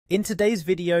In today's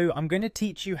video, I'm going to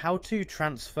teach you how to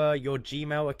transfer your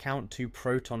Gmail account to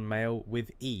Proton Mail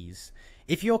with ease.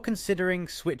 If you're considering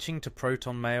switching to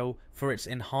Proton Mail for its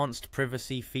enhanced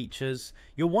privacy features,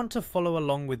 you'll want to follow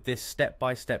along with this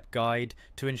step-by-step guide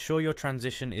to ensure your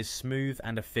transition is smooth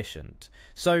and efficient.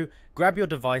 So grab your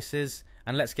devices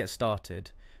and let's get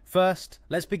started. First,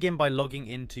 let's begin by logging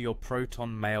into your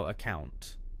Proton Mail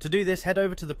account. To do this, head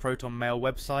over to the Proton Mail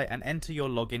website and enter your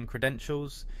login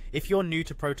credentials. If you're new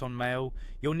to Proton Mail,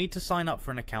 you'll need to sign up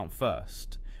for an account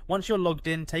first. Once you're logged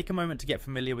in, take a moment to get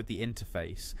familiar with the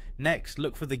interface. Next,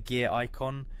 look for the gear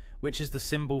icon, which is the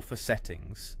symbol for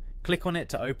settings. Click on it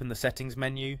to open the settings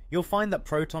menu. You'll find that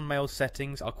Proton Mail's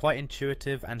settings are quite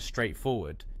intuitive and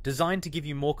straightforward, designed to give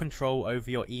you more control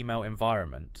over your email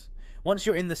environment. Once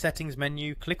you're in the settings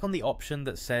menu, click on the option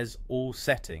that says All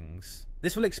Settings.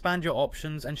 This will expand your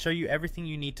options and show you everything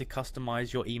you need to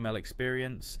customize your email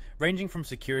experience, ranging from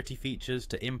security features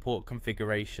to import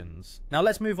configurations. Now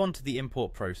let's move on to the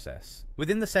import process.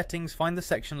 Within the settings, find the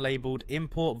section labeled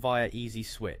Import via Easy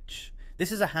Switch.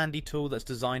 This is a handy tool that's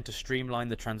designed to streamline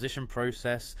the transition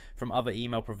process from other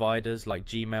email providers like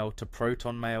Gmail to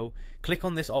Proton Mail. Click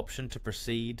on this option to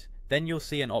proceed. Then you'll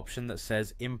see an option that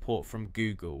says Import from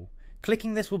Google.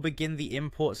 Clicking this will begin the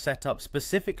import setup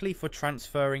specifically for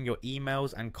transferring your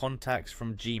emails and contacts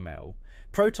from Gmail.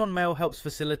 Proton Mail helps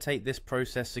facilitate this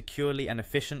process securely and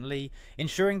efficiently,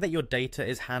 ensuring that your data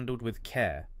is handled with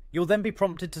care. You'll then be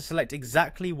prompted to select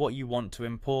exactly what you want to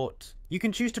import. You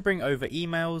can choose to bring over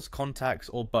emails, contacts,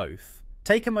 or both.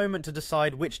 Take a moment to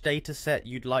decide which dataset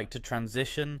you'd like to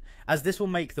transition, as this will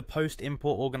make the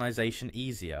post-import organization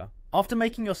easier. After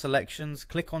making your selections,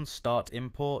 click on Start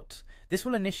Import. This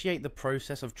will initiate the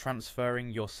process of transferring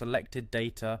your selected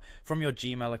data from your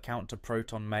Gmail account to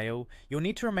Proton Mail. You'll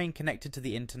need to remain connected to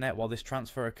the internet while this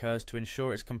transfer occurs to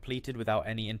ensure it's completed without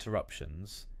any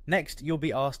interruptions. Next, you'll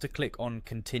be asked to click on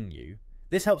Continue.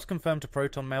 This helps confirm to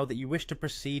Proton Mail that you wish to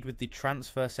proceed with the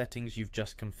transfer settings you've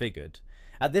just configured.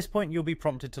 At this point, you'll be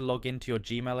prompted to log into your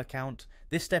Gmail account.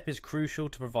 This step is crucial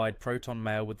to provide Proton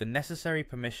Mail with the necessary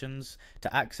permissions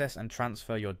to access and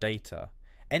transfer your data.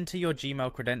 Enter your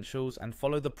Gmail credentials and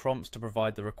follow the prompts to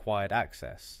provide the required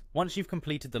access. Once you've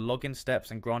completed the login steps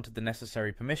and granted the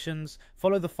necessary permissions,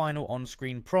 follow the final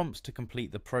on-screen prompts to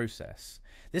complete the process.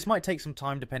 This might take some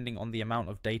time depending on the amount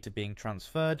of data being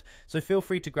transferred, so feel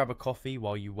free to grab a coffee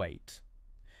while you wait.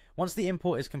 Once the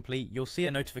import is complete, you'll see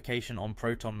a notification on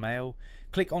Proton Mail.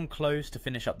 Click on Close to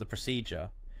finish up the procedure.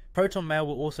 Proton Mail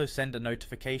will also send a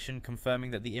notification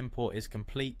confirming that the import is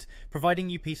complete, providing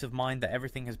you peace of mind that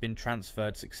everything has been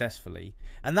transferred successfully.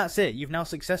 And that's it, you've now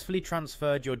successfully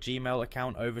transferred your Gmail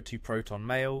account over to Proton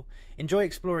Mail. Enjoy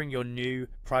exploring your new,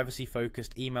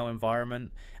 privacy-focused email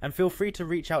environment, and feel free to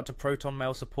reach out to Proton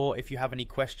Mail support if you have any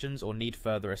questions or need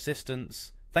further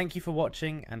assistance. Thank you for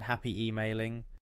watching, and happy emailing.